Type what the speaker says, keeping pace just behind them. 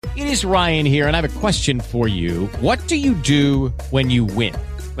It is Ryan here, and I have a question for you. What do you do when you win?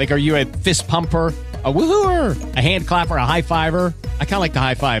 Like, are you a fist pumper, a woohooer, a hand clapper, a high fiver? I kind of like the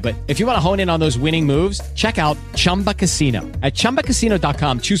high five, but if you want to hone in on those winning moves, check out Chumba Casino. At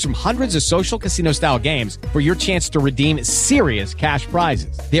ChumbaCasino.com, choose from hundreds of social casino style games for your chance to redeem serious cash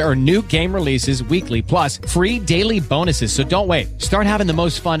prizes. There are new game releases weekly, plus free daily bonuses. So don't wait. Start having the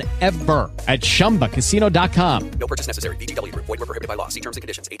most fun ever at ChumbaCasino.com. No purchase necessary. VGW Group. Void where prohibited by law. See terms and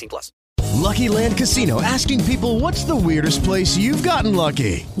conditions. 18+. Lucky Land Casino, asking people, what's the weirdest place you've gotten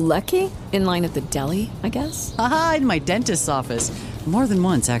lucky? Lucky? In line at the deli, I guess? Aha, in my dentist's office. More than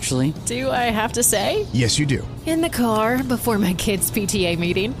once, actually. Do I have to say? Yes, you do. In the car before my kids' PTA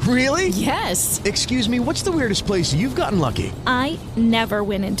meeting. Really? Yes. Excuse me, what's the weirdest place you've gotten lucky? I never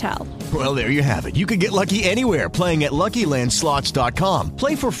win and tell. Well, there you have it. You can get lucky anywhere, playing at LuckyLandSlots.com.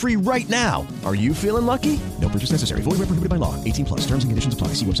 Play for free right now. Are you feeling lucky? No purchase necessary. Void where prohibited by law. 18+. Terms and conditions apply.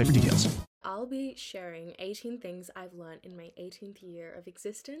 See website for details. I'll be sharing 18 things I've learned in my 18th year of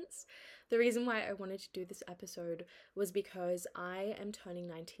existence. The reason why I wanted to do this episode was because I am turning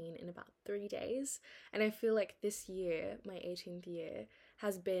 19 in about 3 days, and I feel like this year, my 18th year,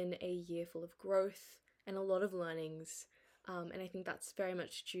 has been a year full of growth and a lot of learnings. And I think that's very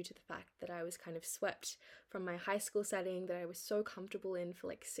much due to the fact that I was kind of swept from my high school setting that I was so comfortable in for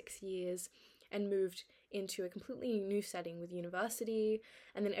like 6 years, and moved into a completely new setting with university,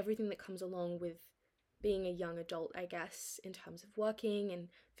 and then everything that comes along with being a young adult, I guess, in terms of working and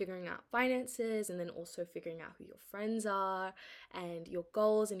figuring out finances, and then also figuring out who your friends are and your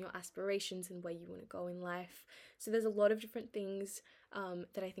goals and your aspirations and where you want to go in life. So there's a lot of different things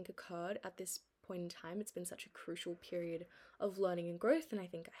that I think occurred at this point in time. It's been such a crucial period of learning and growth, and I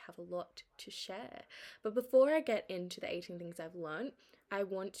think I have a lot to share. But before I get into the 18 things I've learned, I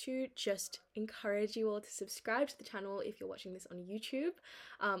want to just encourage you all to subscribe to the channel if you're watching this on YouTube.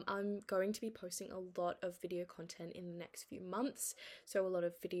 I'm going to be posting a lot of video content in the next few months, so a lot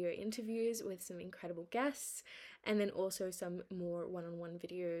of video interviews with some incredible guests, and then also some more one-on-one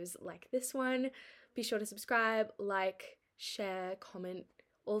videos like this one. Be sure to subscribe, like, share, comment,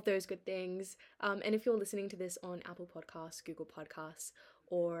 all of those good things. And if you're listening to this on Apple Podcasts, Google Podcasts,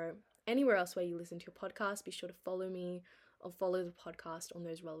 or anywhere else where you listen to your podcast, be sure to follow me or follow the podcast on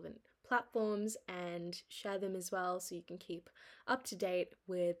those relevant platforms and share them as well, so you can keep up to date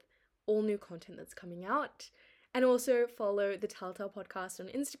with all new content that's coming out. And also follow the Telltale Podcast on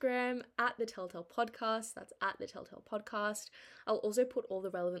Instagram at the Telltale Podcast. That's at the Telltale Podcast. I'll also put all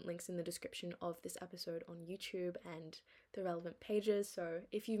the relevant links in the description of this episode on YouTube and the relevant pages. So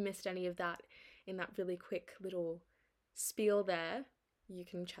if you missed any of that in that really quick little spiel there, you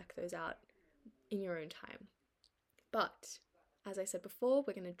can check those out in your own time. But as I said before,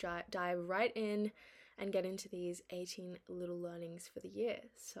 we're going to dive right in and get into these 18 little learnings for the year.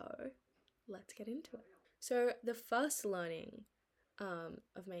 So let's get into it. So the first learning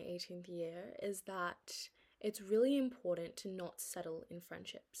of my 18th year is that it's really important to not settle in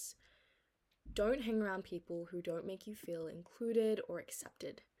friendships. Don't hang around people who don't make you feel included or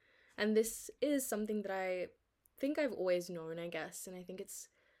accepted. And this is something that I think I've always known, I guess, and I think it's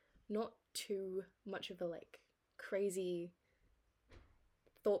not too much of a crazy,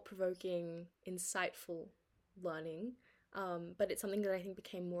 thought-provoking, insightful learning, but it's something that I think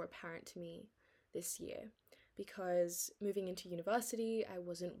became more apparent to me this year, because moving into university, I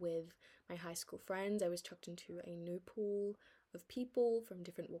wasn't with my high school friends. I was chucked into a new pool of people from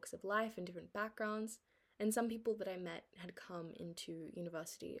different walks of life and different backgrounds, and some people that I met had come into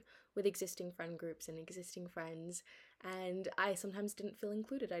university with existing friend groups and existing friends, and I sometimes didn't feel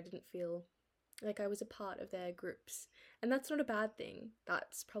included. I didn't feel like I was a part of their groups, and that's not a bad thing.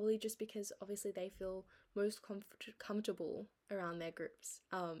 That's probably just because obviously they feel most comfortable around their groups,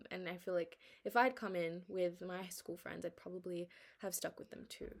 and I feel like if I'd come in with my school friends, I'd probably have stuck with them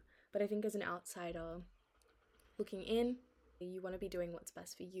too. But I think as an outsider looking in, you want to be doing what's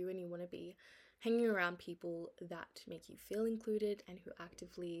best for you, and you want to be hanging around people that make you feel included and who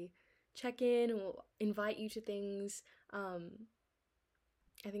actively check in or invite you to things.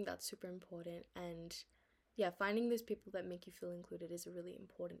 I think that's super important, and yeah, finding those people that make you feel included is a really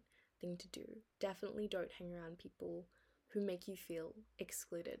important thing to do. Definitely don't hang around people who make you feel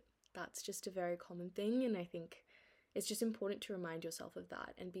excluded. That's just a very common thing, and I think it's just important to remind yourself of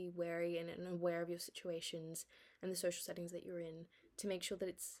that and be wary and aware of your situations and the social settings that you're in to make sure that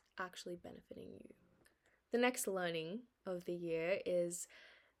it's actually benefiting you. The next learning of the year is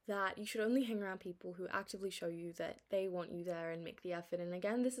that you should only hang around people who actively show you that they want you there and make the effort. And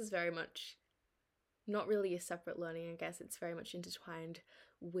again, this is very much not really a separate learning, I guess. It's very much intertwined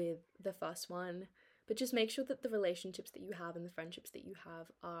with the first one. but just make sure that the relationships that you have and the friendships that you have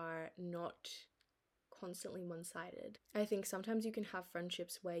are not constantly one-sided. I think sometimes you can have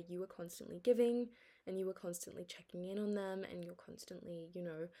friendships where you are constantly giving and you are constantly checking in on them and you're constantly,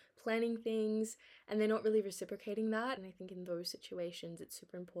 planning things, and they're not really reciprocating that. And I think in those situations, it's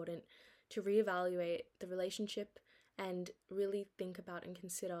super important to reevaluate the relationship and really think about and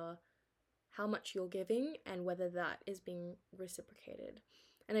consider how much you're giving and whether that is being reciprocated.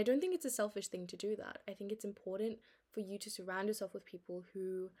 And I don't think it's a selfish thing to do that. I think it's important for you to surround yourself with people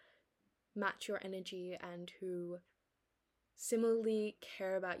who match your energy and who similarly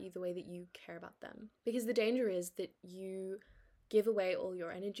care about you the way that you care about them. Because the danger is that you give away all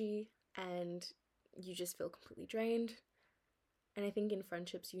your energy and you just feel completely drained. And I think in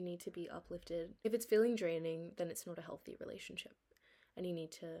friendships, you need to be uplifted. If it's feeling draining, then it's not a healthy relationship. And you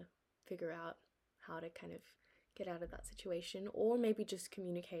need to figure out how to kind of get out of that situation, or maybe just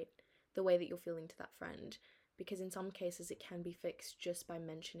communicate the way that you're feeling to that friend. Because in some cases it can be fixed just by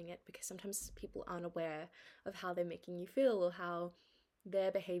mentioning it, because sometimes people aren't aware of how they're making you feel or how their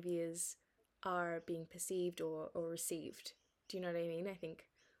behaviors are being perceived or received. Do you know what I mean? I think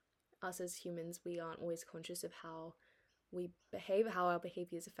us as humans, we aren't always conscious of how we behave, how our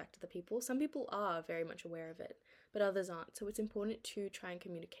behaviors affect other people. Some people are very much aware of it, but others aren't. So it's important to try and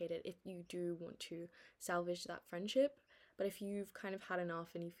communicate it if you do want to salvage that friendship. But if you've kind of had enough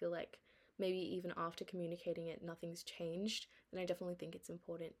and you feel like maybe even after communicating it, nothing's changed, then I definitely think it's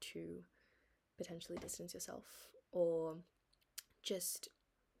important to potentially distance yourself or just,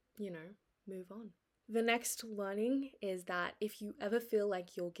 move on. The next learning is that if you ever feel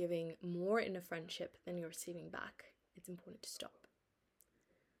like you're giving more in a friendship than you're receiving back, it's important to stop.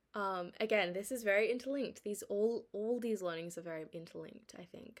 Again, this is very interlinked. All these learnings are very interlinked, I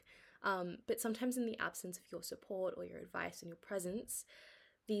think. But sometimes in the absence of your support or your advice and your presence,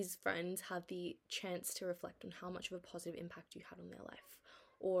 these friends have the chance to reflect on how much of a positive impact you had on their life,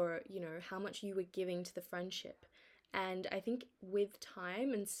 or, how much you were giving to the friendship. And I think with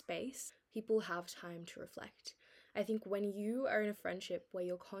time and space, people have time to reflect. I think when you are in a friendship where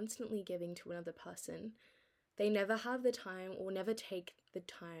you're constantly giving to another person, they never have the time or never take the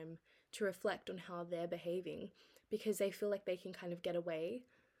time to reflect on how they're behaving, because they feel like they can kind of get away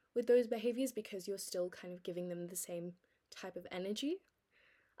with those behaviors because you're still kind of giving them the same type of energy.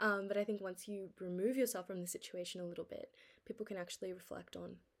 But I think once you remove yourself from the situation a little bit, people can actually reflect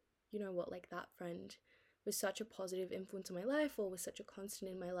on, like that friend was such a positive influence in my life or was such a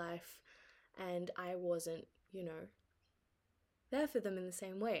constant in my life, and I wasn't, there for them in the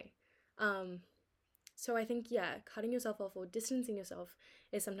same way. So I think, cutting yourself off or distancing yourself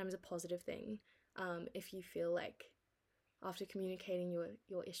is sometimes a positive thing, if you feel like after communicating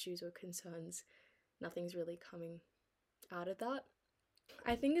your issues or concerns, nothing's really coming out of that.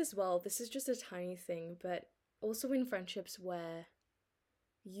 I think as well, this is just a tiny thing, but also in friendships where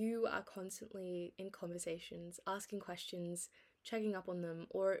you are constantly in conversations, asking questions, checking up on them,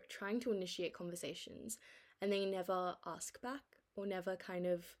 or trying to initiate conversations, and they never ask back or never kind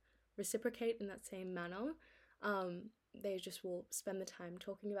of reciprocate in that same manner. They just will spend the time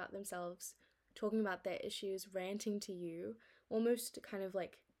talking about themselves, talking about their issues, ranting to you, almost kind of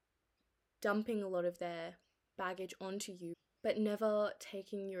like dumping a lot of their baggage onto you, but never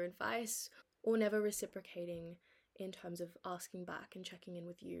taking your advice or never reciprocating in terms of asking back and checking in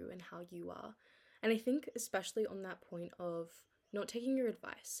with you and how you are. And I think especially on that point of not taking your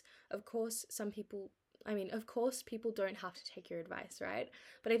advice, of course people don't have to take your advice, right?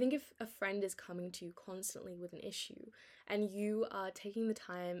 But I think if a friend is coming to you constantly with an issue and you are taking the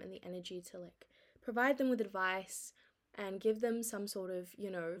time and the energy to provide them with advice and give them some sort of,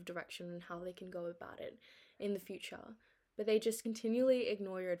 direction on how they can go about it in the future, but they just continually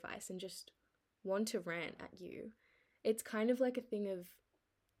ignore your advice and just want to rant at you, it's kind of like a thing of,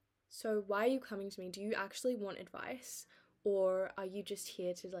 so why are you coming to me? Do you actually want advice? Or are you just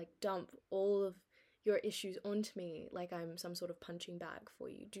here to dump all of your issues onto me like I'm some sort of punching bag for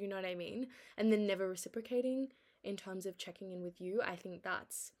you? Do you know what I mean? And then never reciprocating in terms of checking in with you. I think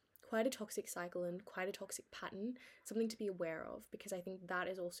that's quite a toxic cycle and quite a toxic pattern, something to be aware of, because I think that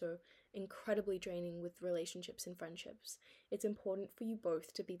is also incredibly draining with relationships and friendships. It's important for you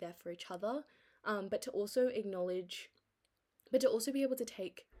both to be there for each other, but to also acknowledge, but to also be able to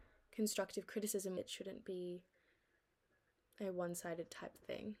take constructive criticism. It shouldn't be a one-sided type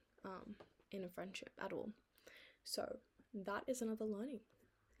thing in a friendship at all. So that is another learning.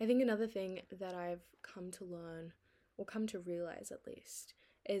 I think another thing that I've come to learn, or come to realize at least,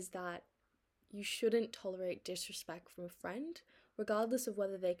 is that you shouldn't tolerate disrespect from a friend, regardless of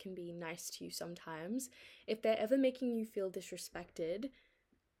whether they can be nice to you sometimes. If they're ever making you feel disrespected,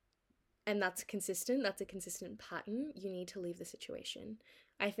 and that's consistent, that's a consistent pattern, you need to leave the situation.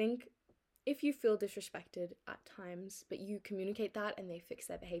 I think if you feel disrespected at times, but you communicate that and they fix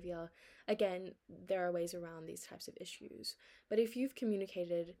their behavior, again, there are ways around these types of issues. But if you've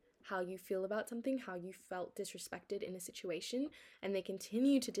communicated how you feel about something, how you felt disrespected in a situation, and they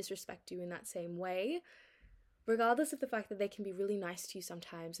continue to disrespect you in that same way, regardless of the fact that they can be really nice to you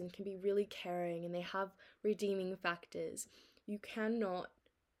sometimes and can be really caring and they have redeeming factors, you cannot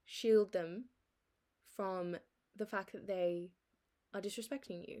shield them from the fact that they are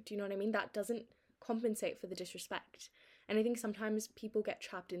disrespecting you. Do you know what I mean? That doesn't compensate for the disrespect. And I think sometimes people get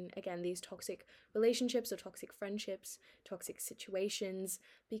trapped in, again, these toxic relationships or toxic friendships, toxic situations,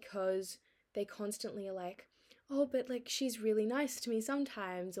 because they constantly are like, oh, but like she's really nice to me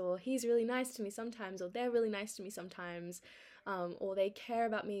sometimes, or he's really nice to me sometimes, or they're really nice to me sometimes, or they care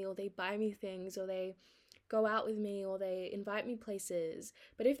about me, or they buy me things, or they go out with me, or they invite me places.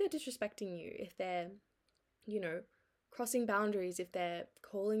 But if they're disrespecting you, if they're, crossing boundaries, if they're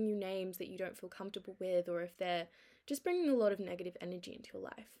calling you names that you don't feel comfortable with, or if they're just bringing a lot of negative energy into your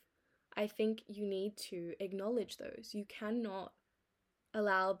life, I think you need to acknowledge those. You cannot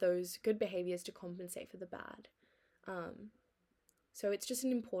allow those good behaviors to compensate for the bad. So it's just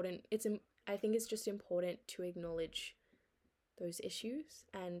I think it's just important to acknowledge those issues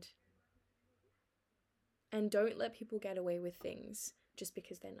and don't let people get away with things just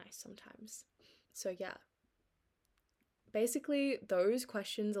because they're nice sometimes. So yeah, basically those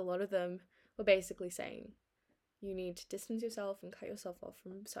questions, a lot of them were basically saying you need to distance yourself and cut yourself off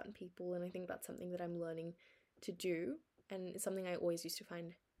from certain people. And I think that's something that I'm learning to do, and it's something I always used to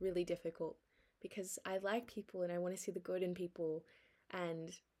find really difficult because I like people and I want to see the good in people.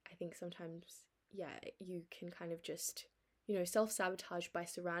 And I think sometimes, you can kind of just, self-sabotage by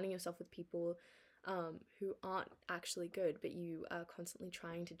surrounding yourself with people who aren't actually good, but you are constantly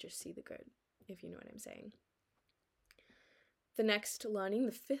trying to just see the good, if you know what I'm saying. The next learning,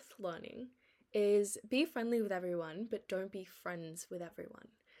 the fifth learning, is be friendly with everyone, but don't be friends with everyone.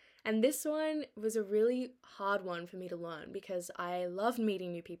 And this one was a really hard one for me to learn because I love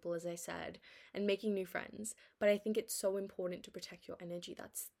meeting new people, as I said, and making new friends. But I think it's so important to protect your energy.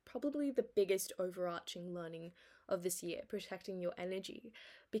 That's probably the biggest overarching learning of this year, protecting your energy,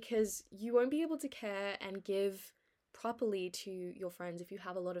 because you won't be able to care and give properly to your friends if you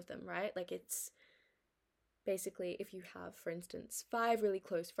have a lot of them, right? Like, it's basically, if you have, for instance, 5 really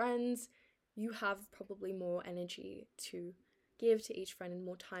close friends, you have probably more energy to give to each friend and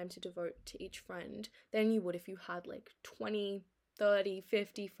more time to devote to each friend than you would if you had like 20, 30,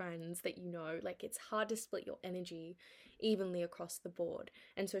 50 friends that you know. Like, it's hard to split your energy evenly across the board.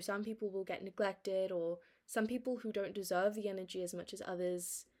 And so some people will get neglected, or some people who don't deserve the energy as much as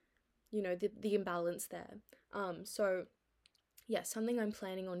others, the imbalance there. So yeah, something I'm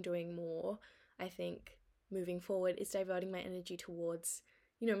planning on doing more, I think, moving forward, is diverting my energy towards,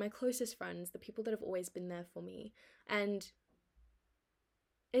 my closest friends, the people that have always been there for me. And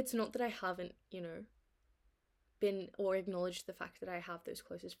it's not that I haven't, been or acknowledged the fact that I have those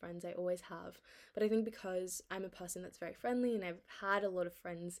closest friends. I always have. But I think because I'm a person that's very friendly and I've had a lot of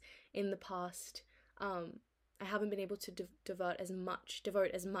friends in the past, I haven't been able to devote as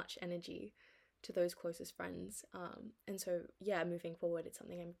much energy to those closest friends. And so, yeah, moving forward, it's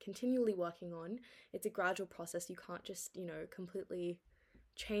something I'm continually working on. It's a gradual process. You can't just, completely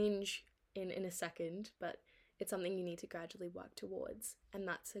change in a second, but it's something you need to gradually work towards. And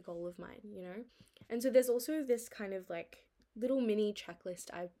that's a goal of mine, And so there's also this kind of like little mini checklist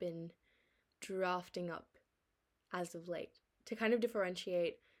I've been drafting up as of late to kind of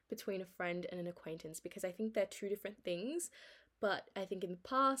differentiate between a friend and an acquaintance, because I think they're two different things. But I think in the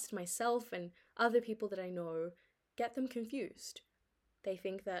past, myself and other people that I know get them confused. They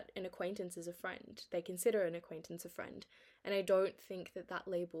think that an acquaintance is a friend. They consider an acquaintance a friend. And I don't think that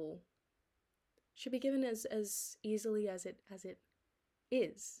label should be given as easily as it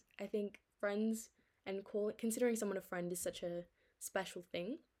is. I think friends and considering someone a friend is such a special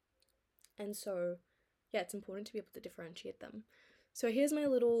thing. And so, yeah, it's important to be able to differentiate them. So here's my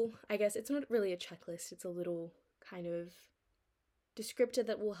little, I guess it's not really a checklist, it's a little kind of descriptor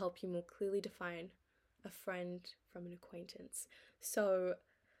that will help you more clearly define a friend from an acquaintance. So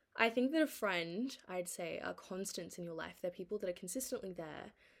I think that a friend, I'd say, are constants in your life. They're people that are consistently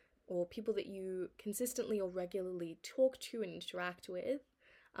there, or people that you consistently or regularly talk to and interact with.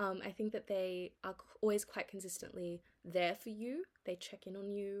 I think that they are always quite consistently there for you. They check in on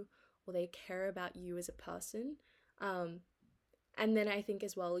you, or they care about you as a person. And then I think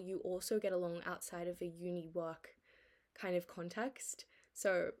as well, you also get along outside of a uni work kind of context.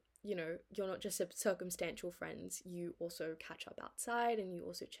 So you know, you're not just circumstantial friends, you also catch up outside and you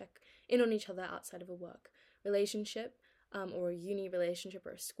also check in on each other outside of a work relationship, or a uni relationship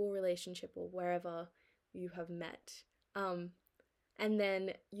or a school relationship or wherever you have met. And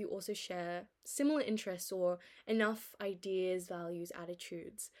then you also share similar interests or enough ideas, values,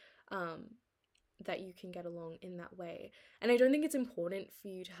 attitudes, that you can get along in that way. And I don't think it's important for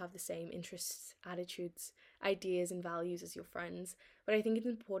you to have the same interests, attitudes, ideas, and values as your friends, but I think it's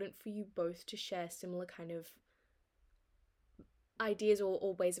important for you both to share similar kind of ideas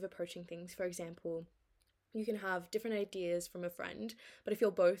or ways of approaching things. For example, you can have different ideas from a friend, but if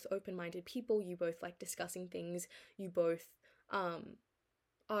you're both open-minded people, you both like discussing things, you both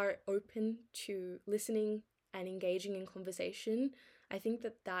are open to listening and engaging in conversation, I think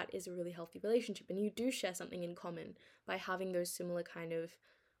that that is a really healthy relationship, and you do share something in common by having those similar kind of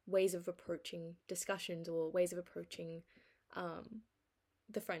ways of approaching discussions or ways of approaching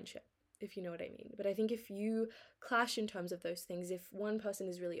the friendship, if you know what I mean. But I think if you clash in terms of those things, if one person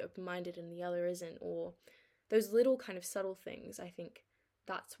is really open-minded and the other isn't, or those little kind of subtle things, I think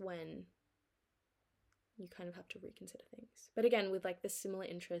that's when you kind of have to reconsider things. But again, with like the similar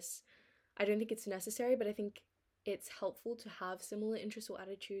interests, I don't think it's necessary, but I think it's helpful to have similar interests or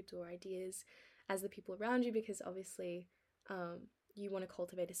attitudes or ideas as the people around you, because obviously you want to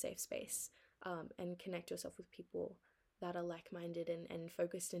cultivate a safe space and connect yourself with people that are like-minded and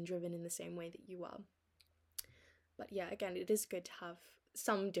focused and driven in the same way that you are. But yeah, again, it is good to have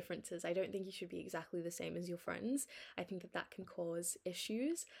some differences. I don't think you should be exactly the same as your friends. I think that can cause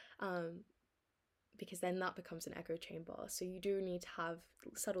issues, because then that becomes an echo chamber. So you do need to have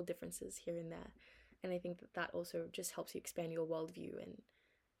subtle differences here and there. And I think that also just helps you expand your worldview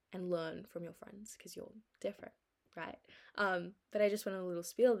and learn from your friends, because you're different, right? But I just went on a little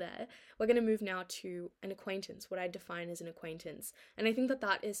spiel there. We're going to move now to an acquaintance, what I define as an acquaintance. And I think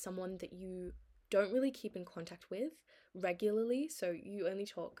that is someone that you don't really keep in contact with regularly. So you only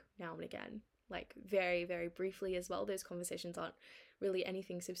talk now and again, like very, very briefly as well. Those conversations aren't really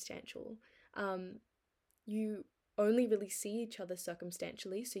anything substantial. You only really see each other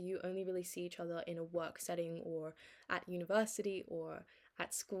circumstantially, so you only really see each other in a work setting or at university or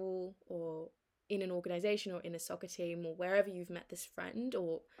at school or in an organization or in a soccer team or wherever you've met this friend,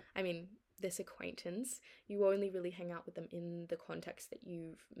 or this acquaintance. You only really hang out with them in the context that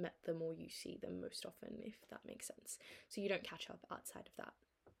you've met them or you see them most often, if that makes sense. So you don't catch up outside of that.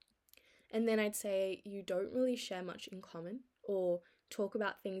 And then I'd say you don't really share much in common or talk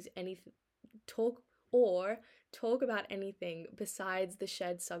about anything besides the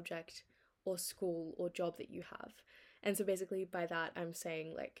shared subject or school or job that you have. And so basically by that I'm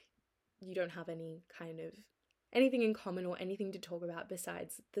saying, like, you don't have any kind of anything in common or anything to talk about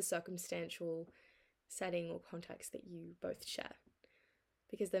besides the circumstantial setting or context that you both share.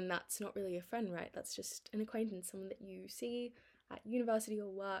 Because then that's not really a friend, right? That's just an acquaintance, someone that you see at university or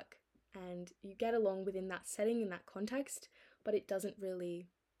work, and you get along within that setting, in that context, but it doesn't really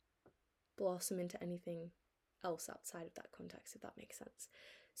blossom into anything else outside of that context, if that makes sense.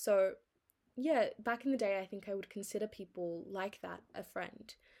 So yeah, back in the day, I think I would consider people like that a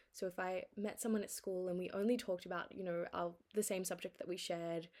friend. So if I met someone at school and we only talked about, the same subject that we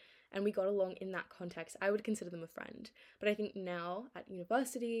shared and we got along in that context, I would consider them a friend. But I think now at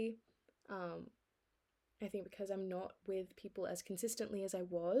university, I think because I'm not with people as consistently as I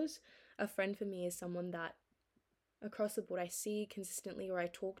was, a friend for me is someone that across the board I see consistently or I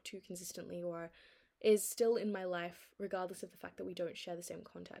talk to consistently or is still in my life regardless of the fact that we don't share the same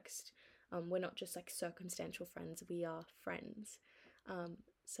context. We're not just like circumstantial friends, we are friends.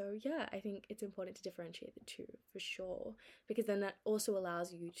 So yeah, I think it's important to differentiate the two for sure, because then that also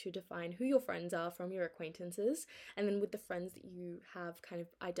allows you to define who your friends are from your acquaintances, and then with the friends that you have kind of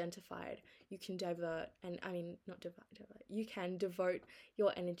identified, you can you can devote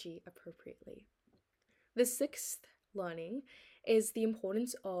your energy appropriately. The sixth learning is the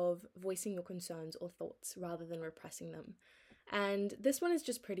importance of voicing your concerns or thoughts rather than repressing them. And this one is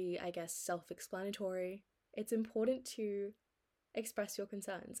just pretty, I guess, self-explanatory. It's important to express your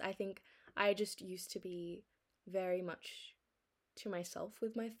concerns. I think I just used to be very much to myself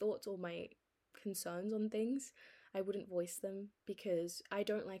with my thoughts or my concerns on things. I wouldn't voice them because I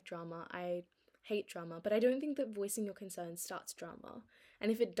don't like drama. I hate drama, but I don't think that voicing your concerns starts drama.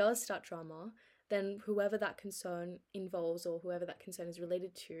 And if it does start drama, then whoever that concern involves or whoever that concern is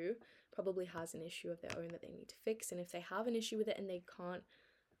related to probably has an issue of their own that they need to fix. And if they have an issue with it and they can't,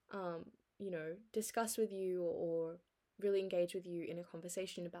 discuss with you or really engage with you in a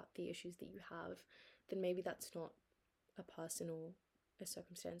conversation about the issues that you have, then maybe that's not a person or a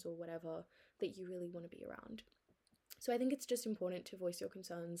circumstance or whatever that you really want to be around. So I think it's just important to voice your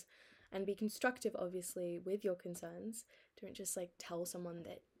concerns and be constructive, obviously, with your concerns. Don't just like tell someone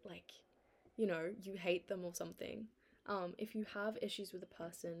that, like, you know, you hate them or something. If you have issues with a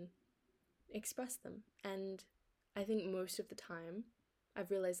person, express them. And I think most of the time,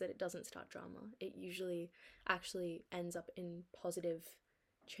 I've realized that it doesn't start drama. It usually actually ends up in positive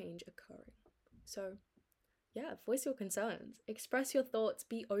change occurring. So yeah, voice your concerns, express your thoughts,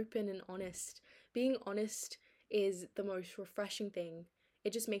 be open and honest. Being honest is the most refreshing thing.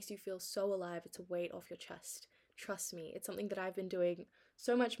 It just makes you feel so alive. It's a weight off your chest. Trust me, it's something that I've been doing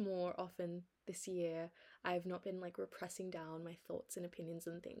so much more often this year. I've not been like repressing down my thoughts and opinions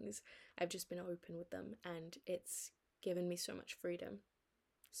and things. I've just been open with them, and it's given me so much freedom.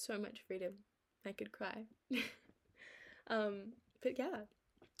 So much freedom. I could cry. But yeah,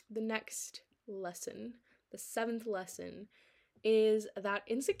 the next lesson, the 7th lesson, is that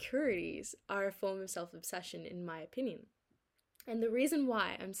insecurities are a form of self-obsession, in my opinion. And the reason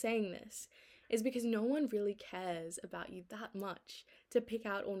why I'm saying this is because no one really cares about you that much to pick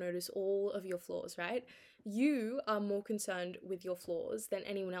out or notice all of your flaws, right? You are more concerned with your flaws than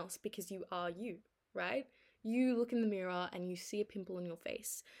anyone else because you are you, right? You look in the mirror and you see a pimple on your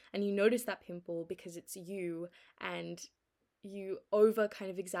face and you notice that pimple because it's you, and you over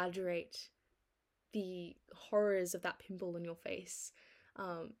kind of exaggerate the horrors of that pimple on your face.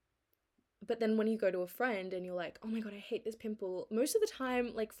 But then when you go to a friend and you're like, oh my God, I hate this pimple, most of the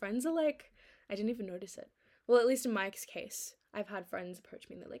time, like, friends are like, I didn't even notice it. Well, at least in my case, I've had friends approach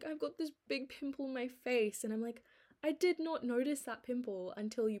me and they're like, I've got this big pimple in my face. And I'm like, I did not notice that pimple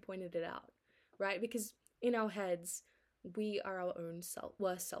until you pointed it out, right? Because in our heads, we are our own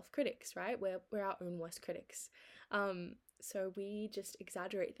worst self-critics, right? We're our own worst critics. So we just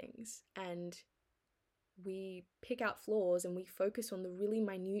exaggerate things and we pick out flaws and we focus on the really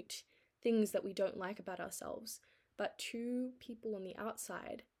minute things that we don't like about ourselves. But to people on the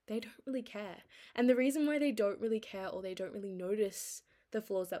outside, they don't really care. And the reason why they don't really care or they don't really notice the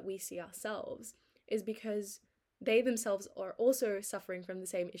flaws that we see ourselves is because they themselves are also suffering from the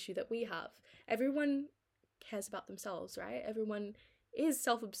same issue that we have. Everyone cares about themselves, right? Everyone is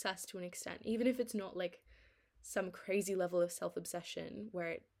self-obsessed to an extent, even if it's not like some crazy level of self-obsession where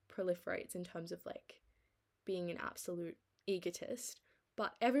it proliferates in terms of like being an absolute egotist.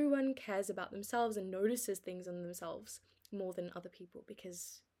 But everyone cares about themselves and notices things on themselves more than other people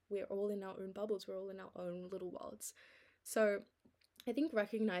because we're all in our own bubbles, we're all in our own little worlds. So I think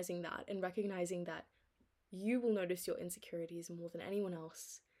recognizing that and recognizing that you will notice your insecurities more than anyone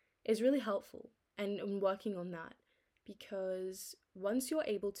else is really helpful, and working on that, because once you're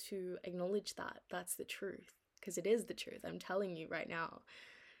able to acknowledge that, that's the truth, because it is the truth, I'm telling you right now.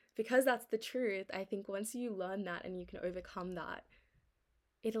 Because that's the truth, I think once you learn that and you can overcome that,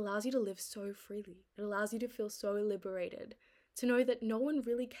 it allows you to live so freely. It allows you to feel so liberated, to know that no one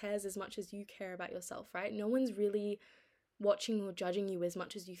really cares as much as you care about yourself, right? No one's really watching or judging you as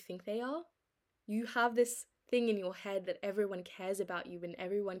much as you think they are. You have this thing in your head that everyone cares about you and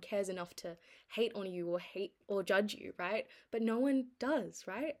everyone cares enough to hate on you or judge you, right? But no one does,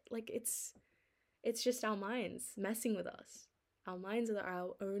 right? Like it's just our minds messing with us. Our minds are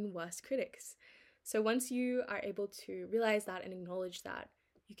our own worst critics. So once you are able to realize that and acknowledge that,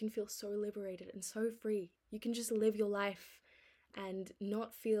 you can feel so liberated and so free. You can just live your life and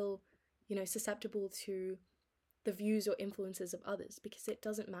not feel, susceptible to the views or influences of others, because it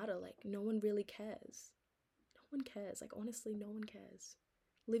doesn't matter. Like, no one really cares. No one cares. Like, honestly, no one cares.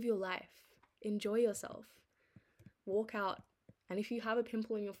 Live your life. Enjoy yourself. Walk out. And if you have a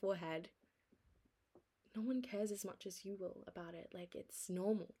pimple on your forehead, no one cares as much as you will about it. Like, it's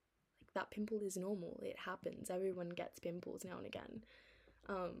normal. Like, that pimple is normal. It happens. Everyone gets pimples now and again.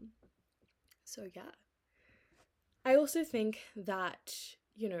 So yeah. I also think that,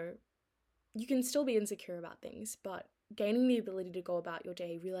 you can still be insecure about things, but gaining the ability to go about your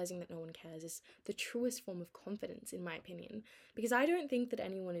day realizing that no one cares is the truest form of confidence, in my opinion, because I don't think that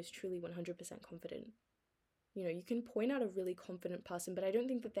anyone is truly 100% confident. You can point out a really confident person, but I don't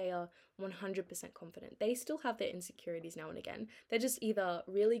think that they are 100% confident. They still have their insecurities now and again. They're just either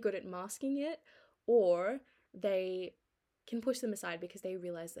really good at masking it, or they can push them aside because they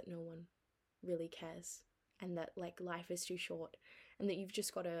realize that no one really cares, and that like life is too short, and that you've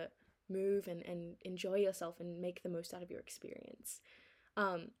just got to move and enjoy yourself and make the most out of your experience.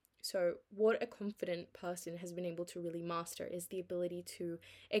 So what a confident person has been able to really master is the ability to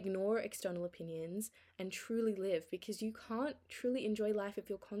ignore external opinions and truly live, because you can't truly enjoy life if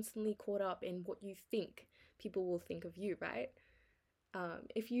you're constantly caught up in what you think people will think of you, right?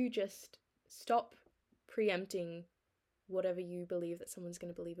 If you just stop preempting whatever you believe that someone's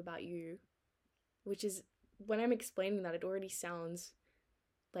going to believe about you, which is when I'm explaining that, it already sounds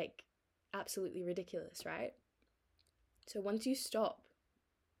like absolutely ridiculous, right? So once you stop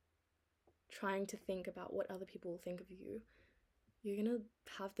trying to think about what other people will think of you, you're gonna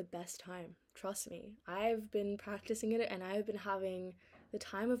have the best time. Trust me. I've been practicing it and I've been having the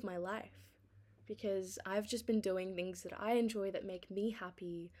time of my life because I've just been doing things that I enjoy that make me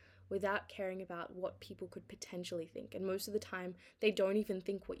happy without caring about what people could potentially think. And most of the time, they don't even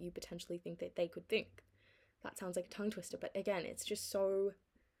think what you potentially think that they could think. That sounds like a tongue twister, but again, it's just so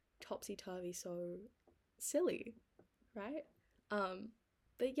topsy-turvy, so silly, right?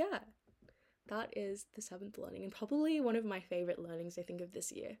 But yeah, that is the 7th learning, and probably one of my favorite learnings, I think, of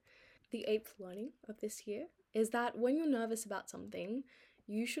this year. The 8th learning of this year is that when you're nervous about something,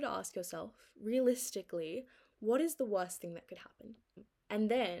 you should ask yourself, realistically, what is the worst thing that could happen? And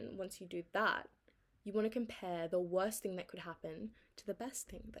then, once you do that, you want to compare the worst thing that could happen to the best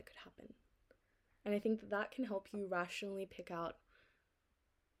thing that could happen. And I think that can help you rationally pick out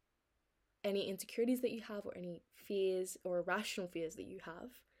any insecurities that you have or any fears or irrational fears that you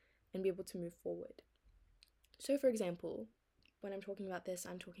have and be able to move forward. So for example, when I'm talking about this,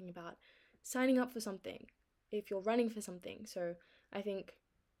 I'm talking about signing up for something, if you're running for something. So I think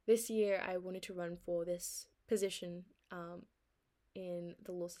this year I wanted to run for this position in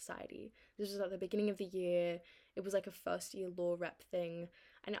the Law Society. This was at the beginning of the year. It was like a first year law rep thing.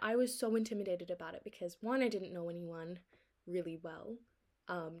 And I was so intimidated about it because 1, I didn't know anyone really well.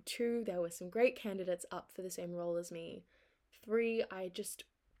 2, there were some great candidates up for the same role as me. 3, I just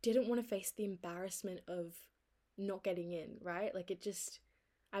didn't want to face the embarrassment of not getting in, right? Like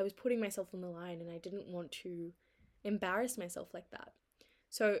I was putting myself on the line and I didn't want to embarrass myself like that.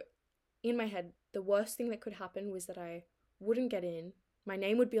 So in my head, the worst thing that could happen was that I wouldn't get in. My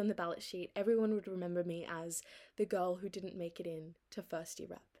name would be on the ballot sheet. Everyone would remember me as the girl who didn't make it in to first year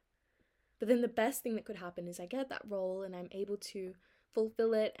rep. But then the best thing that could happen is I get that role and I'm able to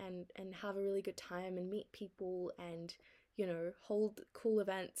fulfill it and have a really good time and meet people and, you know, hold cool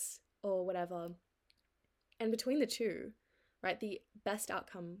events or whatever. And between the two, right, the best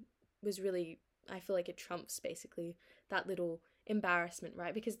outcome was really, I feel like it trumps basically that little embarrassment,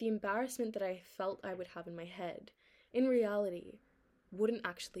 right? Because the embarrassment that I felt I would have in my head, in reality, wouldn't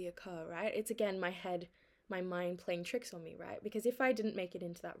actually occur, right? It's again my head, my mind playing tricks on me, right? Because if I didn't make it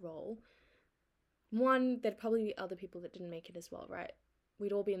into that role, 1, there'd probably be other people that didn't make it as well, right?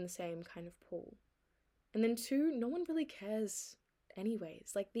 We'd all be in the same kind of pool. And then 2, no one really cares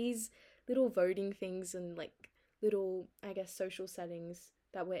anyways. Like these little voting things and like little, I guess, social settings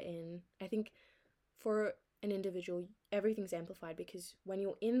that we're in, I think for an individual, everything's amplified because when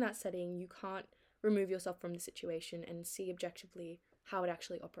you're in that setting, you can't remove yourself from the situation and see objectively how it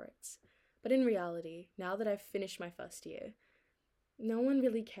actually operates. But in reality, now that I've finished my first year, no one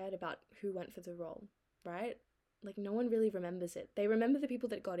really cared about who went for the role, right? Like no one really remembers it. They remember the people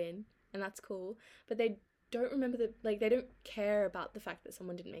that got in, and that's cool, but they don't remember they don't care about the fact that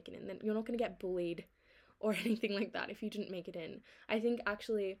someone didn't make it in. Then you're not going to get bullied or anything like that if you didn't make it in. I think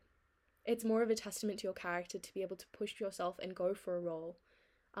actually it's more of a testament to your character to be able to push yourself and go for a role.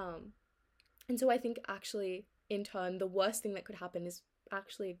 And so I think actually in turn, the worst thing that could happen is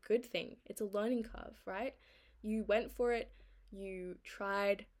actually a good thing. It's a learning curve, right? You went for it, you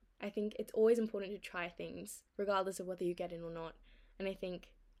tried. I think it's always important to try things regardless of whether you get in or not. And I think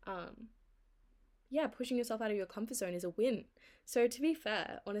pushing yourself out of your comfort zone is a win. So to be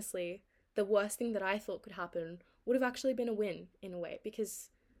fair, honestly, the worst thing that I thought could happen would have actually been a win in a way, because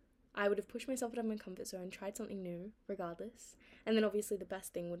I would have pushed myself out of my comfort zone, tried something new regardless. And then obviously the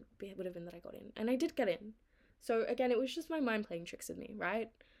best thing would have been that I got in. And I did get in. So again, it was just my mind playing tricks with me, right?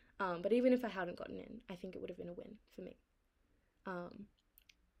 But even if I hadn't gotten in, I think it would have been a win for me.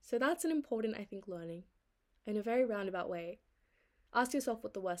 So that's an important, I think, learning in a very roundabout way. Ask yourself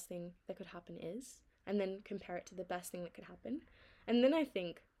what the worst thing that could happen is, and then compare it to the best thing that could happen. And then I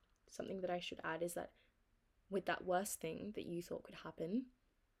think something that I should add is that with that worst thing that you thought could happen,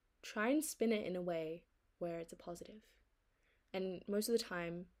 try and spin it in a way where it's a positive. And most of the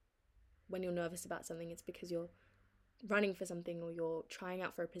time, when you're nervous about something, it's because you're running for something or you're trying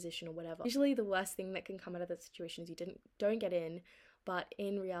out for a position or whatever. Usually the worst thing that can come out of that situation is you don't get in, but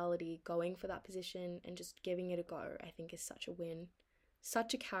in reality, going for that position and just giving it a go, I think is such a win.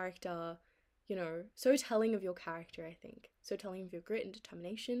 Such a character, so telling of your character, I think. So telling of your grit and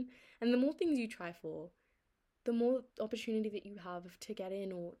determination. And the more things you try for, the more opportunity that you have to get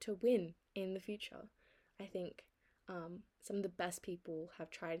in or to win in the future. I think some of the best people have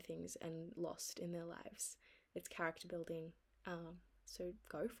tried things and lost in their lives. It's character building, so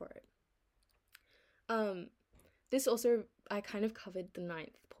go for it. This also, I kind of covered the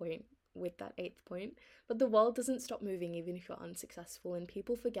 9th point with that 8th point, but the world doesn't stop moving even if you're unsuccessful, and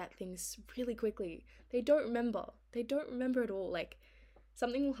people forget things really quickly. They don't remember. They don't remember at all. Like,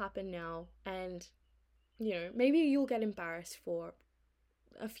 something will happen now, and, you know, maybe you'll get embarrassed for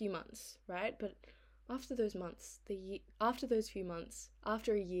a few months, right? But after those months, after those few months,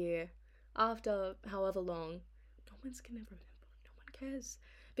 after a year, after however long, no one's gonna remember. No one cares.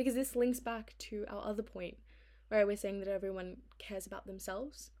 Because this links back to our other point, where we're saying that everyone cares about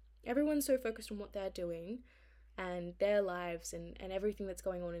themselves. Everyone's so focused on what they're doing and their lives and everything that's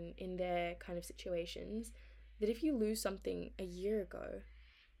going on in their kind of situations, that if you lose something a year ago,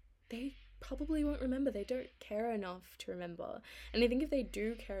 they probably won't remember. They don't care enough to remember. And I think if they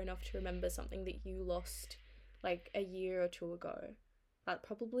do care enough to remember something that you lost like a year or two ago, that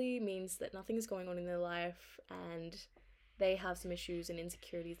probably means that nothing is going on in their life and they have some issues and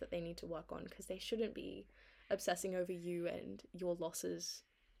insecurities that they need to work on, because they shouldn't be obsessing over you and your losses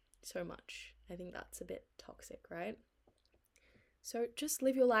so much. I think that's a bit toxic, right? So just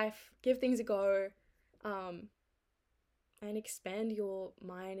live your life, give things a go, and expand your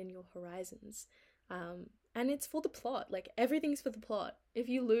mind and your horizons. And it's for the plot. Like, everything's for the plot. If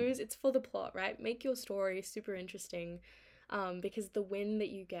you lose, it's for the plot, right? Make your story super interesting, because the win that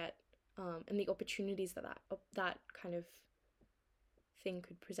you get, and the opportunities that kind of thing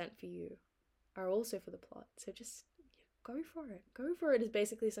could present for you are also for the plot. So just go for it. Go for it is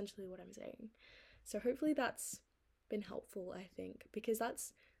basically essentially what I'm saying. So hopefully that's been helpful, I think, because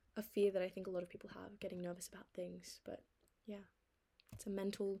that's a fear that I think a lot of people have, getting nervous about things. But yeah, it's a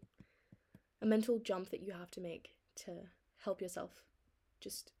mental jump that you have to make to help yourself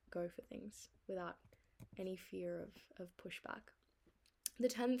just go for things without any fear of pushback. The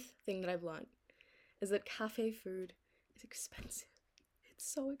 10th thing that I've learned is that cafe food is expensive.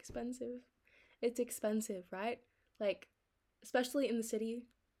 It's so expensive. It's expensive, right? Like, especially in the city,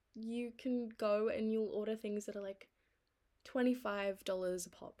 you can go and you'll order things that are like $25 a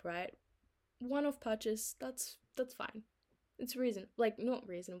pop, right? One-off purchase, that's fine. It's not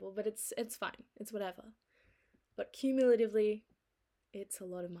reasonable, but it's fine. It's whatever. But cumulatively, it's a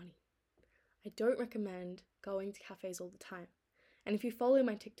lot of money. I don't recommend going to cafes all the time. And if you follow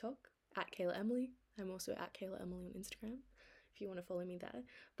my TikTok, at Kayla Emily, I'm also at Kayla Emily on Instagram, if you want to follow me there.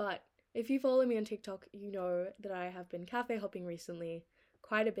 But if you follow me on TikTok, you know that I have been cafe hopping recently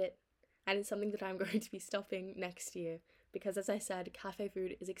quite a bit, and it's something that I'm going to be stopping next year, because as I said, cafe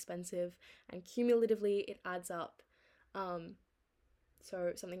food is expensive and cumulatively it adds up.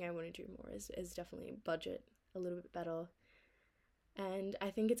 So something I want to do more is definitely budget a little bit better. And I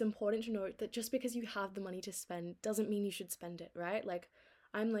think it's important to note that just because you have the money to spend doesn't mean you should spend it, right? Like,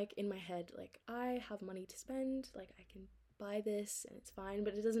 I'm like in my head, like, I have money to spend, like, I can buy this and it's fine,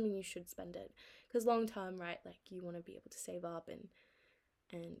 but it doesn't mean you should spend it, because long term, right, like, you want to be able to save up and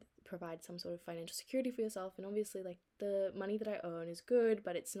provide some sort of financial security for yourself. And obviously, like, the money that I earn is good,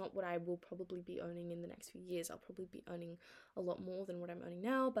 but it's not what I will probably be earning in the next few years. I'll probably be earning a lot more than what I'm earning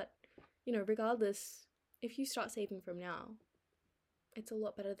now, but, you know, regardless, if you start saving from now, it's a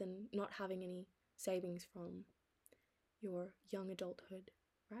lot better than not having any savings from your young adulthood,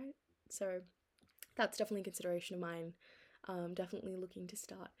 right? So that's definitely a consideration of mine. Definitely looking to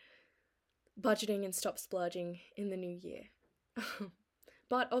start budgeting and stop splurging in the new year.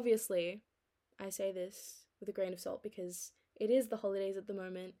 But obviously, I say this with a grain of salt because it is the holidays at the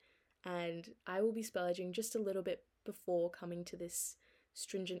moment, and I will be splurging just a little bit before coming to this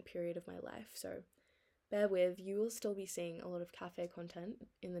stringent period of my life. So bear with, you will still be seeing a lot of cafe content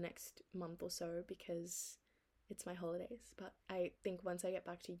in the next month or so because it's my holidays. But I think once I get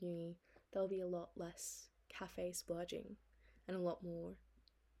back to uni, there'll be a lot less cafe splurging and a lot more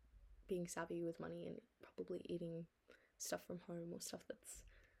being savvy with money and probably eating stuff from home or stuff that's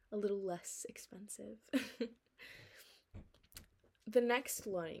a little less expensive. The next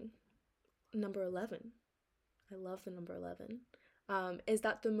learning, number 11, I love the number 11, is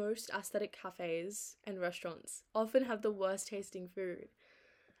that the most aesthetic cafes and restaurants often have the worst tasting food.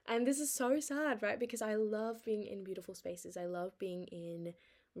 And this is so sad, right? Because I love being in beautiful spaces. I love being in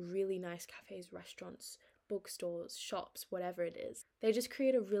really nice cafes, restaurants, bookstores, shops, whatever it is. They just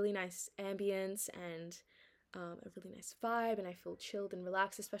create a really nice ambience and a really nice vibe, and I feel chilled and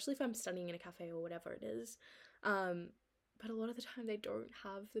relaxed, especially if I'm studying in a cafe or whatever it is. But a lot of the time they don't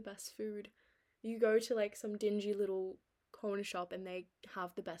have the best food. You go to like some dingy little corner shop and they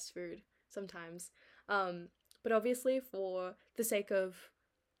have the best food sometimes. But obviously, for the sake of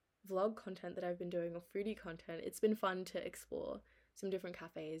vlog content that I've been doing or foodie content, it's been fun to explore some different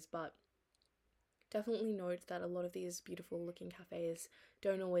cafes, but definitely note that a lot of these beautiful looking cafes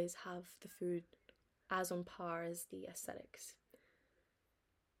don't always have the food as on par as the aesthetics.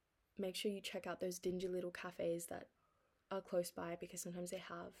 make sure you check out those dingy little cafes that are close by, because sometimes they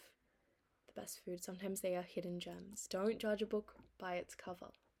have the best food. Sometimes they are hidden gems. Don't judge a book by its cover,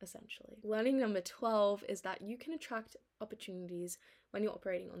 essentially. Learning number 12 is that you can attract opportunities when you're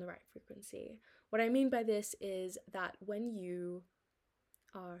operating on the right frequency. What I mean by this is that when you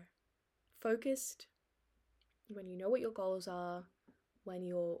are focused, when you know what your goals are, when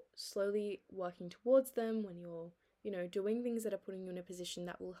you're slowly working towards them, when you're, doing things that are putting you in a position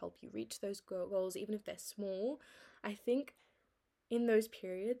that will help you reach those goals, even if they're small, I think in those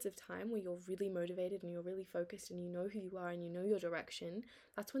periods of time where you're really motivated and you're really focused and you know who you are and you know your direction,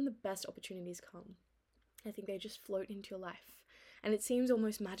 that's when the best opportunities come. I think they just float into your life. And it seems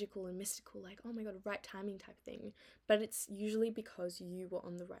almost magical and mystical, like, oh my God, right timing type thing. But it's usually because you were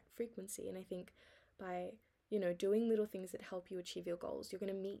on the right frequency. And I think by, doing little things that help you achieve your goals, you're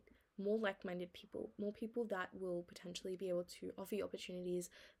going to meet more like-minded people, more people that will potentially be able to offer you opportunities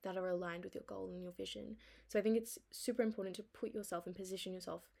that are aligned with your goal and your vision. So I think it's super important to put yourself and position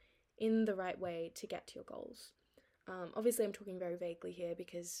yourself in the right way to get to your goals. Obviously, I'm talking very vaguely here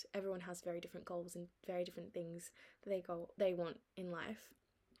because everyone has very different goals and very different things that they want in life.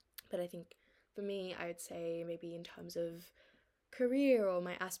 But I think for me, I would say maybe in terms of career or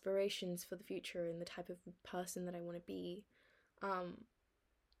my aspirations for the future and the type of person that I want to be,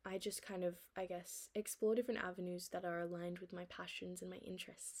 I just kind of, explore different avenues that are aligned with my passions and my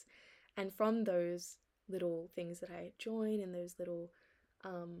interests. And from those little things that I join and those little,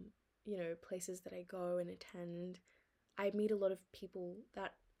 places that I go and attend, I meet a lot of people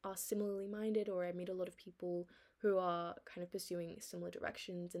that are similarly minded, or I meet a lot of people who are kind of pursuing similar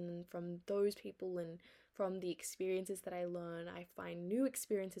directions. And then from those people and from the experiences that I learn, I find new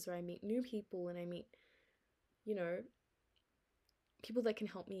experiences where I meet new people and I meet, people that can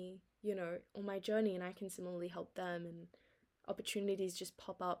help me, on my journey, and I can similarly help them, and opportunities just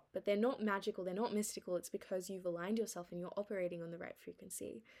pop up. But they're not magical, they're not mystical. It's because you've aligned yourself and you're operating on the right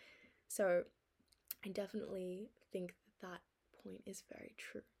frequency. So I definitely think that point is very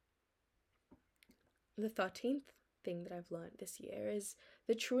true. The 13th thing that I've learned this year is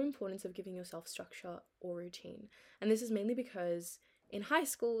the true importance of giving yourself structure or routine. And this is mainly because in high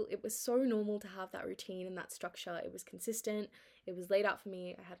school, it was so normal to have that routine and that structure. It was consistent. It was laid out for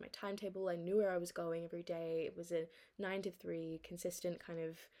me. I had my timetable. I knew where I was going every day. It was a 9 to 3 consistent kind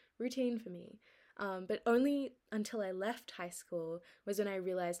of routine for me. But only until I left high school was when I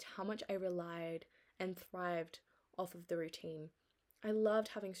realized how much I relied and thrived off of the routine. I loved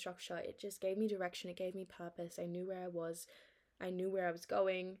having structure. It just gave me direction. It gave me purpose. I knew where I was. I knew where I was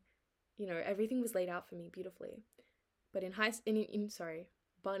going. Everything was laid out for me beautifully. But in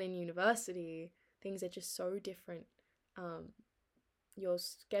university, things are just so different. Your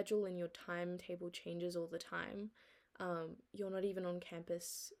schedule and your timetable changes all the time. You're not even on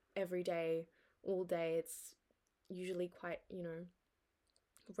campus every day, all day. It's usually quite,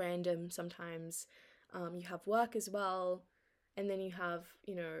 random sometimes. You have work as well, and then you have,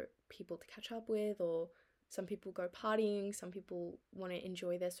 people to catch up with, or some people go partying, some people want to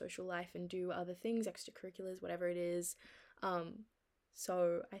enjoy their social life and do other things, extracurriculars, whatever it is.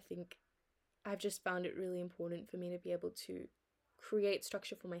 So I think I've just found it really important for me to be able to create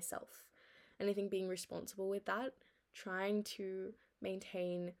structure for myself. And I think being responsible with that, trying to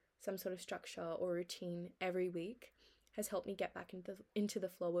maintain some sort of structure or routine every week has helped me get back into the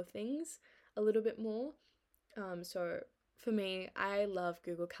flow of things a little bit more. So for me, I love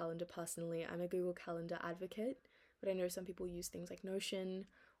Google Calendar personally. I'm a Google Calendar advocate, but I know some people use things like Notion,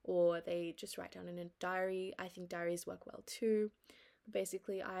 or they just write down in a diary. I think diaries work well too. But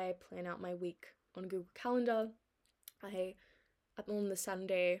basically, I plan out my week on Google Calendar. On the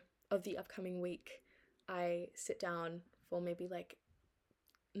Sunday of the upcoming week, I sit down for maybe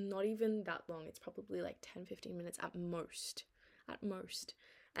not even that long. It's probably 10-15 minutes at most.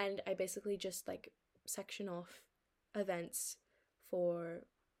 And I basically just section off events for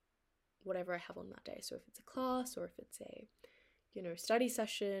whatever I have on that day. So if it's a class, or if it's a study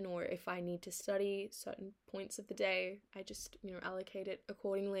session, or if I need to study certain points of the day, I just allocate it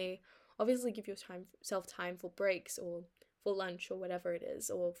accordingly. Obviously give yourself time for breaks or for lunch or whatever it is,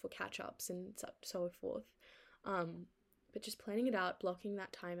 or for catch-ups and so forth. But just planning it out, blocking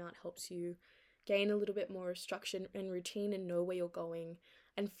that time out, helps you gain a little bit more structure and routine and know where you're going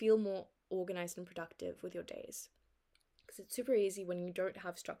and feel more organized and productive with your days. Because it's super easy when you don't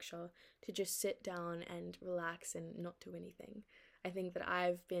have structure to just sit down and relax and not do anything. I think that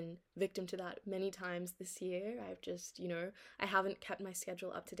I've been victim to that many times this year. I've just, I haven't kept my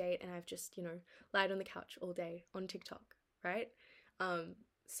schedule up to date, and I've just, lied on the couch all day on TikTok, right?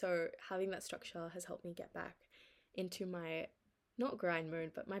 So having that structure has helped me get back into my not grind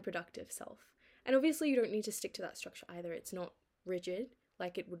mode, but my productive self. And obviously you don't need to stick to that structure either. It's not rigid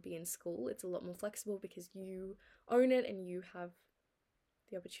like it would be in school. It's a lot more flexible because you own it and you have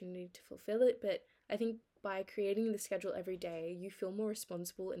the opportunity to fulfill it. But I think by creating the schedule every day, you feel more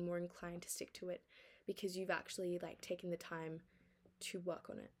responsible and more inclined to stick to it because you've actually like taken the time to work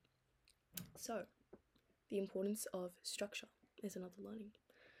on it. So the importance of structure is another learning.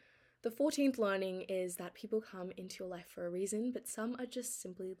 The 14th learning is that people come into your life for a reason, but some are just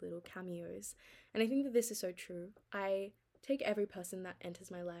simply little cameos. And I think that this is so true. I take every person that enters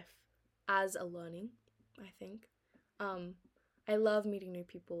my life as a learning, I think. I love meeting new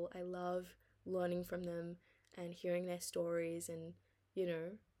people. I love learning from them and hearing their stories and, you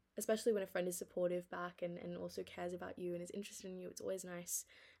know, especially when a friend is supportive back and also cares about you and is interested in you, it's always nice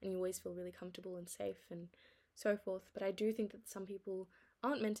and you always feel really comfortable and safe and so forth. But I do think that some people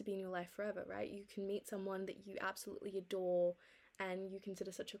aren't meant to be in your life forever, right? You can meet someone that you absolutely adore and you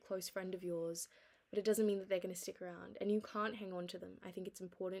consider such a close friend of yours, but it doesn't mean that they're going to stick around and you can't hang on to them. I think it's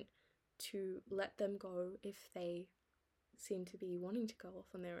important to let them go if they seem to be wanting to go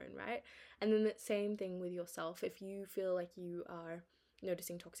off on their own, right? And then the same thing with yourself. If you feel like you are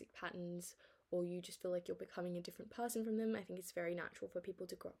noticing toxic patterns or you just feel like you're becoming a different person from them, I think it's very natural for people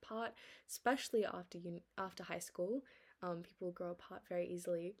to grow apart, especially after high school. People grow apart very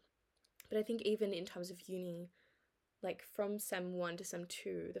easily. But I think even in terms of uni, like from Sem 1 to Sem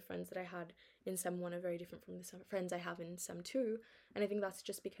 2, the friends that I had in Sem 1 are very different from the friends I have in Sem 2. And I think that's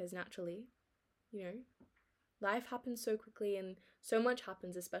just because naturally, you know, life happens so quickly and so much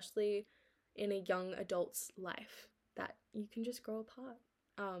happens, especially in a young adult's life, that you can just grow apart.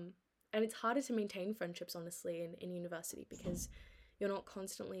 And it's harder to maintain friendships, honestly, in university because you're not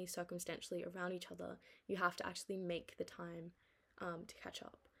constantly circumstantially around each other. You have to actually make the time to catch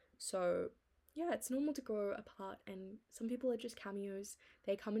up. So yeah, it's normal to grow apart, and some people are just cameos.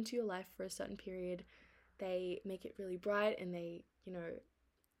 They come into your life for a certain period, they make it really bright, and they, you know,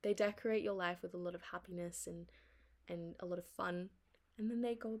 they decorate your life with a lot of happiness and a lot of fun, and then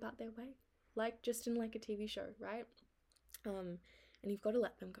they go about their way, like just in like a TV show, right? And you've got to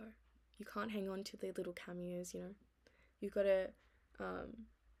let them go. You can't hang on to the little cameos, you know. You've got to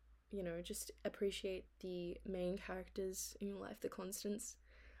you know, just appreciate the main characters in your life, the constants,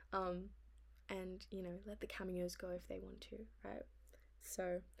 and, you know, let the cameos go if they want to, right?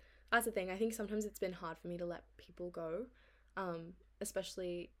 So that's the thing. I think sometimes it's been hard for me to let people go,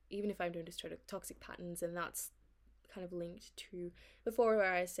 especially even if I've noticed toxic patterns, and that's kind of linked to before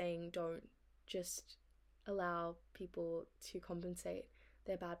where I was saying don't just allow people to compensate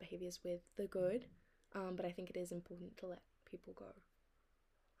their bad behaviors with the good, but I think it is important to let people go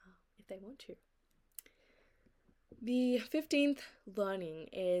if they want to. The 15th learning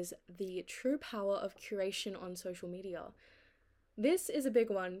is the true power of curation on social media. This is a big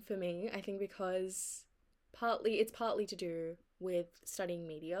one for me, I think, because it's partly to do with studying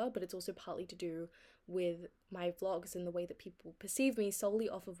media, but it's also partly to do with my vlogs and the way that people perceive me solely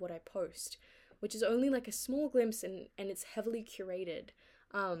off of what I post, which is only like a small glimpse and it's heavily curated.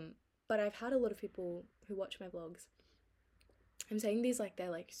 But I've had a lot of people who watch my vlogs. I'm saying these like they're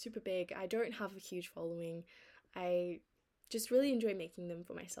like super big. I don't have a huge following. I just really enjoy making them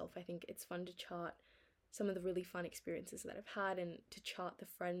for myself. I think it's fun to chart some of the really fun experiences that I've had and to chart the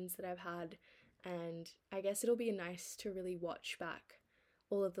friends that I've had. And I guess it'll be nice to really watch back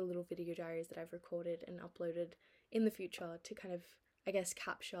all of the little video diaries that I've recorded and uploaded in the future to kind of, I guess,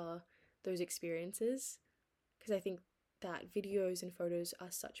 capture those experiences. Because I think that videos and photos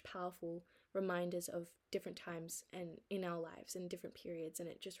are such powerful reminders of different times and in our lives and different periods, and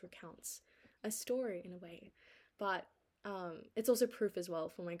it just recounts a story in a way. But it's also proof as well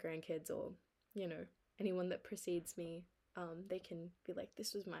for my grandkids, or, you know, anyone that precedes me. They can be like,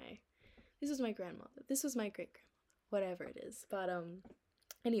 this was my grandmother, this was my great grandmother, whatever it is. But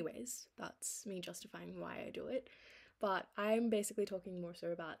anyways, that's me justifying why I do it. But I'm basically talking more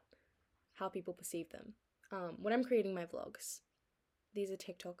so about how people perceive them. When I'm creating my vlogs, these are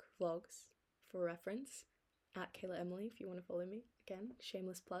TikTok vlogs for reference, at Kayla Emily if you want to follow me. Again,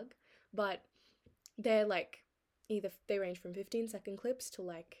 shameless plug. But they're like, they range from 15-second clips to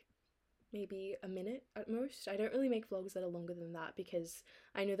like maybe a minute at most. I don't really make vlogs that are longer than that because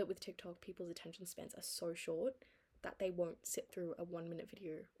I know that with TikTok, people's attention spans are so short that they won't sit through a 1-minute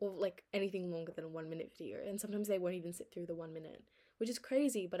video or like anything longer than a 1-minute video. And sometimes they won't even sit through the 1 minute, which is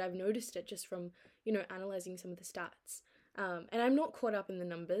crazy, but I've noticed it just from, you know, analyzing some of the stats. And I'm not caught up in the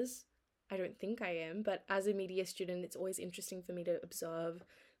numbers. I don't think I am, but as a media student, it's always interesting for me to observe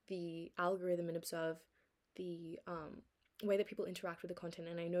the algorithm and observe the way that people interact with the content.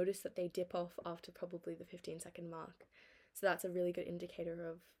 And I noticed that they dip off after probably the 15-second mark. So that's a really good indicator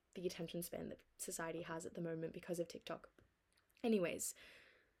of the attention span that society has at the moment because of TikTok. Anyways,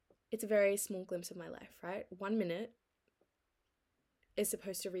 it's a very small glimpse of my life, right? 1 minute is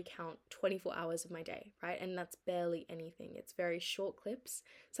supposed to recount 24 hours of my day, right? And that's barely anything. It's very short clips.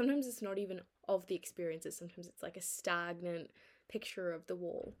 Sometimes it's not even of the experiences. Sometimes it's like a stagnant picture of the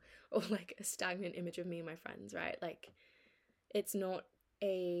wall, or like a stagnant image of me and my friends, right? Like, it's not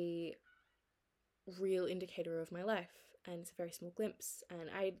a real indicator of my life, and it's a very small glimpse. And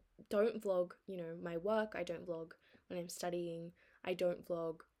I don't vlog, my work. I don't vlog when I'm studying. I don't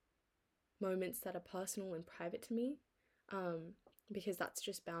vlog moments that are personal and private to me, because that's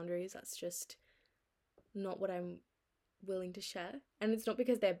just boundaries. That's just not what I'm willing to share. And it's not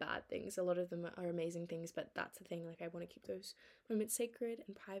because they're bad things. A lot of them are amazing things, but that's the thing. Like, I want to keep those moments sacred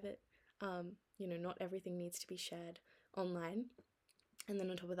and private. Not everything needs to be shared online. And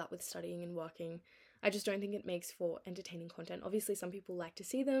then on top of that, with studying and working, I just don't think it makes for entertaining content. Obviously, some people like to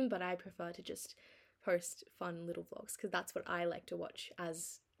see them, but I prefer to just post fun little vlogs because that's what I like to watch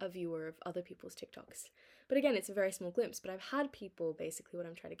as a viewer of other people's TikToks. But again, it's a very small glimpse. But I've had people, basically what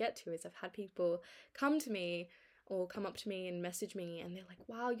I'm trying to get to is I've had people come to me or come up to me and message me, and they're like,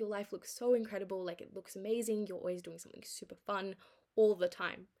 wow, your life looks so incredible. Like, it looks amazing. You're always doing something super fun all the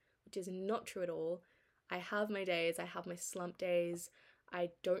time, which is not true at all. I have my days. I have my slump days. I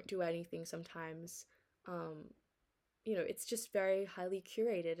don't do anything sometimes. It's just very highly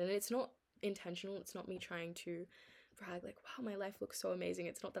curated, and it's not intentional. It's not me trying to brag like, wow, my life looks so amazing.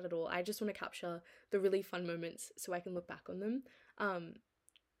 It's not that at all. I just want to capture the really fun moments so I can look back on them.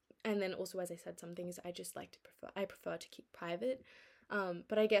 And then also, as I said, some things I just prefer to keep private.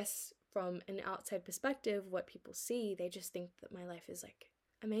 But I guess from an outside perspective, what people see, they just think that my life is like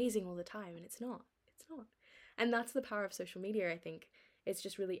amazing all the time, and it's not. And that's the power of social media, I think. It's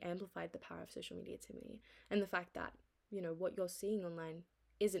just really amplified the power of social media to me, and the fact that, what you're seeing online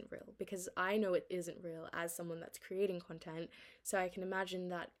isn't real, because I know it isn't real as someone that's creating content. So I can imagine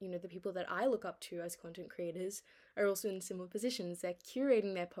that, the people that I look up to as content creators are also in similar positions. They're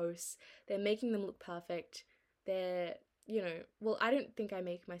curating their posts, they're making them look perfect. They're, I don't think I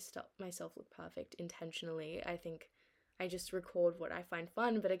make myself look perfect intentionally. I think I just record what I find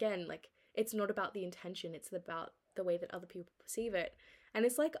fun. But again, like, it's not about the intention, it's about the way that other people perceive it. And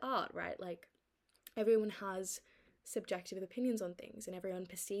it's like art, right? Like, everyone has subjective opinions on things, and everyone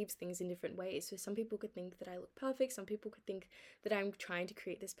perceives things in different ways. So some people could think that I look perfect, some people could think that I'm trying to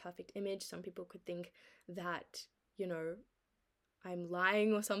create this perfect image, some people could think that, I'm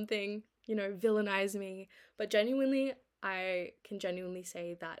lying or something, villainize me. But genuinely, I can genuinely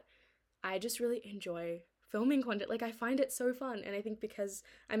say that I just really enjoy filming content. Like, I find it so fun, and I think because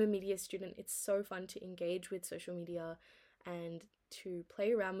I'm a media student, it's so fun to engage with social media and to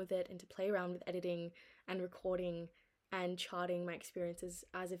play around with it, and to play around with editing and recording and charting my experiences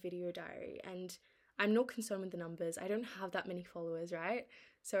as a video diary. And I'm not concerned with the numbers. I don't have that many followers, right?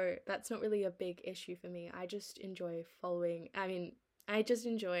 So that's not really a big issue for me. I just enjoy I just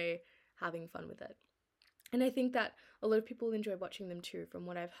enjoy having fun with it. And I think that a lot of people enjoy watching them too, from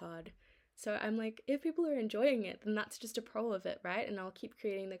what I've heard. So I'm like, if people are enjoying it, then that's just a pro of it, right? And I'll keep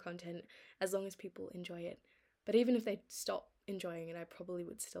creating the content as long as people enjoy it. But even if they stop enjoying it, I probably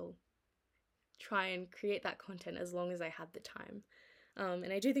would still try and create that content as long as I had the time.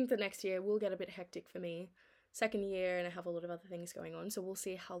 And I do think that next year will get a bit hectic for me. Second year, and I have a lot of other things going on, so we'll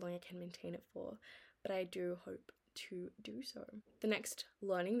see how long I can maintain it for. But I do hope to do so. The next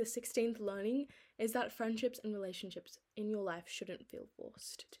learning, the 16th learning, is that friendships and relationships in your life shouldn't feel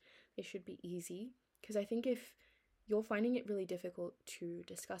forced. They should be easy. Because I think if you're finding it really difficult to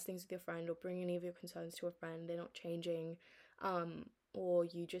discuss things with your friend or bring any of your concerns to a friend, they're not changing, or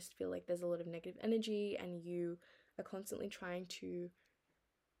you just feel like there's a lot of negative energy and you are constantly trying to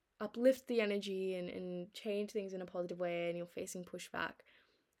uplift the energy and change things in a positive way, and you're facing pushback,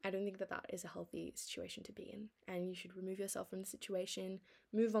 I don't think that that is a healthy situation to be in. And you should remove yourself from the situation,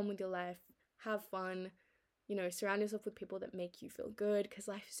 move on with your life, have fun, surround yourself with people that make you feel good, because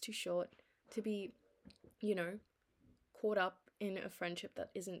life is too short to be, caught up in a friendship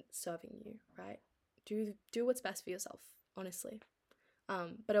that isn't serving you, right? Do what's best for yourself, honestly.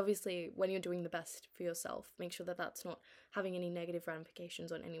 But obviously, when you're doing the best for yourself, make sure that that's not having any negative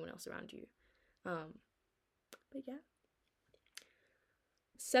ramifications on anyone else around you. But yeah.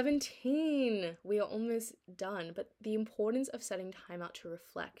 17, we are almost done, but the importance of setting time out to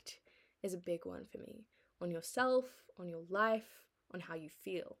reflect is a big one for me, on yourself, on your life, on how you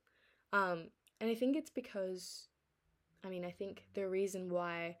feel. And I think it's because, I think the reason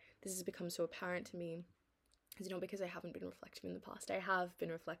why this has become so apparent to me is not because I haven't been reflective in the past. I have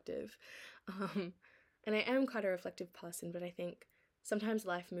been reflective, And I am quite a reflective person, but I think sometimes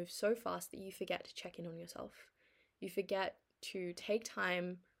life moves so fast that you forget to check in on yourself. You forget to take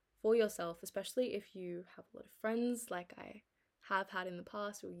time for yourself, especially if you have a lot of friends like I have had in the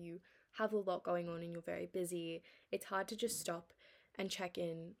past, or you have a lot going on and you're very busy. It's hard to just stop and check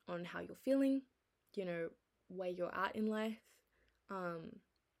in on how you're feeling, you know, where you're at in life,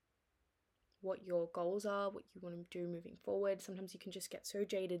 what your goals are, what you want to do moving forward. Sometimes you can just get so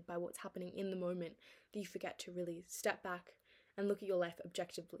jaded by what's happening in the moment that you forget to really step back and look at your life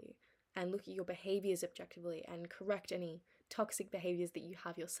objectively, and look at your behaviors objectively, and correct any toxic behaviors that you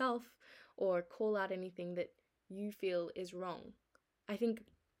have yourself, or call out anything that you feel is wrong. I think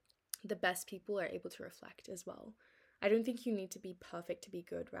the best people are able to reflect as well. I don't think you need to be perfect to be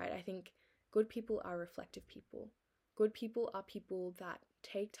good, right? I think good people are reflective people. Good people are people that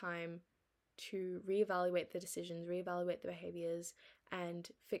take time to reevaluate the decisions, reevaluate the behaviors, and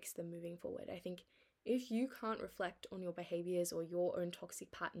fix them moving forward. I think if you can't reflect on your behaviors or your own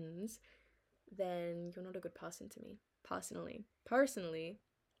toxic patterns, then you're not a good person to me, personally. Personally,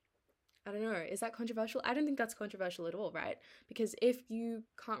 I don't know, is that controversial? I don't think that's controversial at all, right? Because if you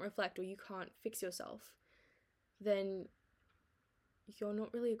can't reflect or you can't fix yourself, then you're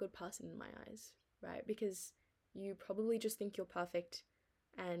not really a good person in my eyes, right? Because you probably just think you're perfect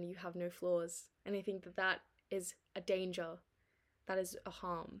and you have no flaws. And I think that that is a danger. That is a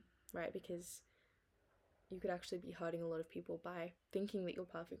harm, right? Because you could actually be hurting a lot of people by thinking that you're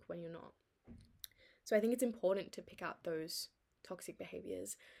perfect when you're not. So I think it's important to pick out those toxic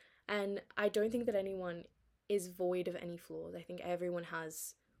behaviors. And I don't think that anyone is void of any flaws. I think everyone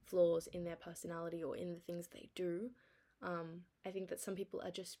has flaws in their personality or in the things they do. I think that some people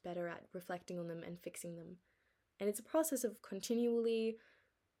are just better at reflecting on them and fixing them. And it's a process of continually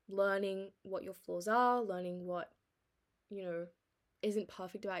learning what your flaws are, learning what, you know, isn't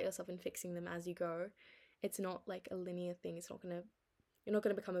perfect about yourself and fixing them as you go. It's not like a linear thing. You're not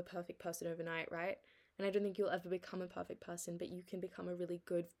gonna become a perfect person overnight, right? And I don't think you'll ever become a perfect person, but you can become a really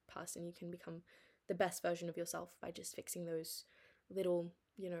good person. You can become the best version of yourself by just fixing those little,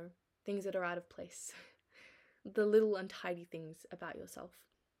 you know, things that are out of place. The little untidy things about yourself.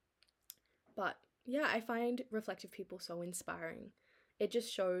 But yeah, I find reflective people so inspiring. It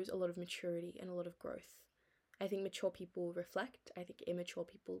just shows a lot of maturity and a lot of growth. I think mature people reflect. I think immature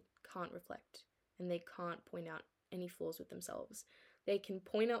people can't reflect, and they can't point out any flaws with themselves. They can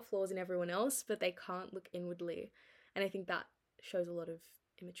point out flaws in everyone else, but they can't look inwardly. And I think that shows a lot of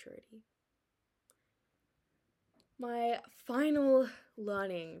immaturity. My final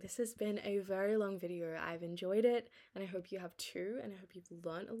learning. This has been a very long video. I've enjoyed it, and I hope you have too, and I hope you've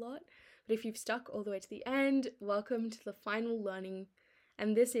learned a lot. But if you've stuck all the way to the end, welcome to the final learning.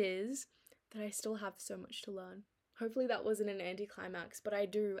 And this is that I still have so much to learn. Hopefully that wasn't an anticlimax, but I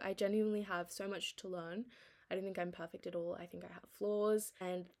genuinely have so much to learn. I don't think I'm perfect at all. I think I have flaws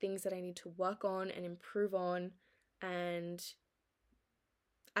and things that I need to work on and improve on. And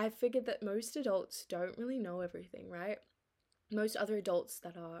I figured that most adults don't really know everything, right? Most other adults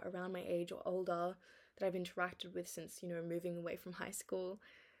that are around my age or older that I've interacted with since, you know, moving away from high school,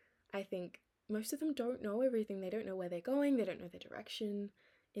 I think most of them don't know everything. They don't know where they're going. They don't know their direction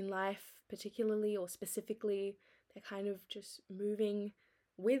in life, particularly or specifically. They're kind of just moving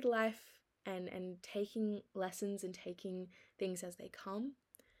with life and taking lessons and taking things as they come.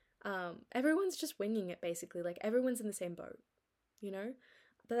 Everyone's just winging it, basically. Like, everyone's in the same boat, you know?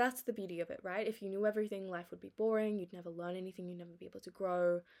 But that's the beauty of it, right? If you knew everything, life would be boring. You'd never learn anything. You'd never be able to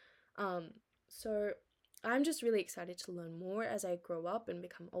grow. So I'm just really excited to learn more as I grow up and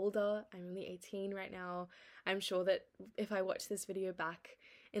become older. I'm only 18 right now. I'm sure that if I watch this video back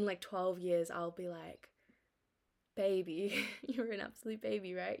in like 12 years, I'll be like, baby, you're an absolute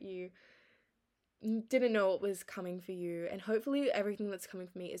baby, right? You didn't know what was coming for you. And hopefully everything that's coming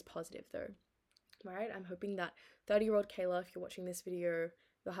for me is positive though, right? I'm hoping that 30-year-old Kayla, if you're watching this video,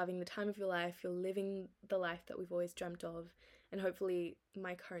 you're having the time of your life, you're living the life that we've always dreamt of, and hopefully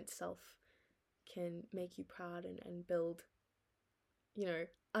my current self can make you proud and build, you know,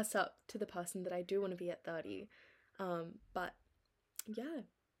 us up to the person that I do want to be at 30. But yeah,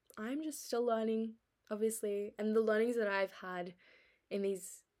 I'm just still learning, obviously, and the learnings that I've had in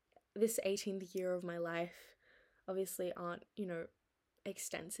this 18th year of my life obviously aren't, you know,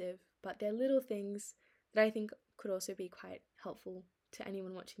 extensive, but they're little things that I think could also be quite helpful to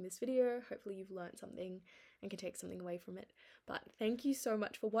anyone watching this video. Hopefully you've learned something and can take something away from it. But thank you so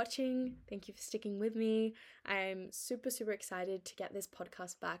much for watching. Thank you for sticking with me. I'm super excited to get this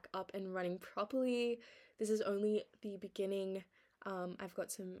podcast back up and running properly. This is only the beginning. I've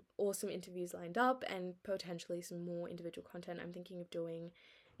got some awesome interviews lined up and potentially some more individual content. I'm thinking of doing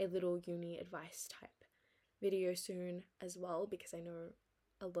a little uni advice type video soon as well, because I know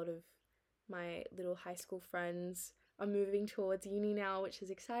a lot of my little high school friends are moving towards uni now, which is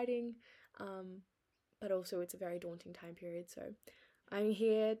exciting, but also it's a very daunting time period. So I'm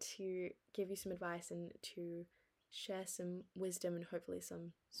here to give you some advice and to share some wisdom and hopefully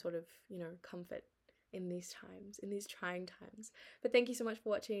some sort of, comfort in these times, in these trying times. But thank you so much for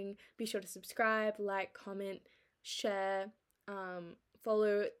watching. Be sure to subscribe, like, comment, share,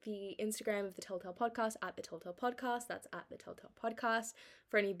 follow the Instagram of the Telltale Podcast at the Telltale Podcast. That's at the Telltale Podcast.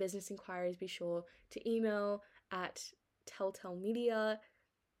 For any business inquiries, be sure to email at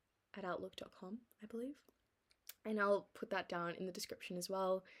telltalemedia@outlook.com, I believe. And I'll put that down in the description as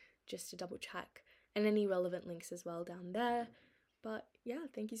well, just to double check, and any relevant links as well down there. But yeah,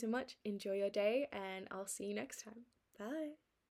 thank you so much. Enjoy your day, and I'll see you next time. Bye.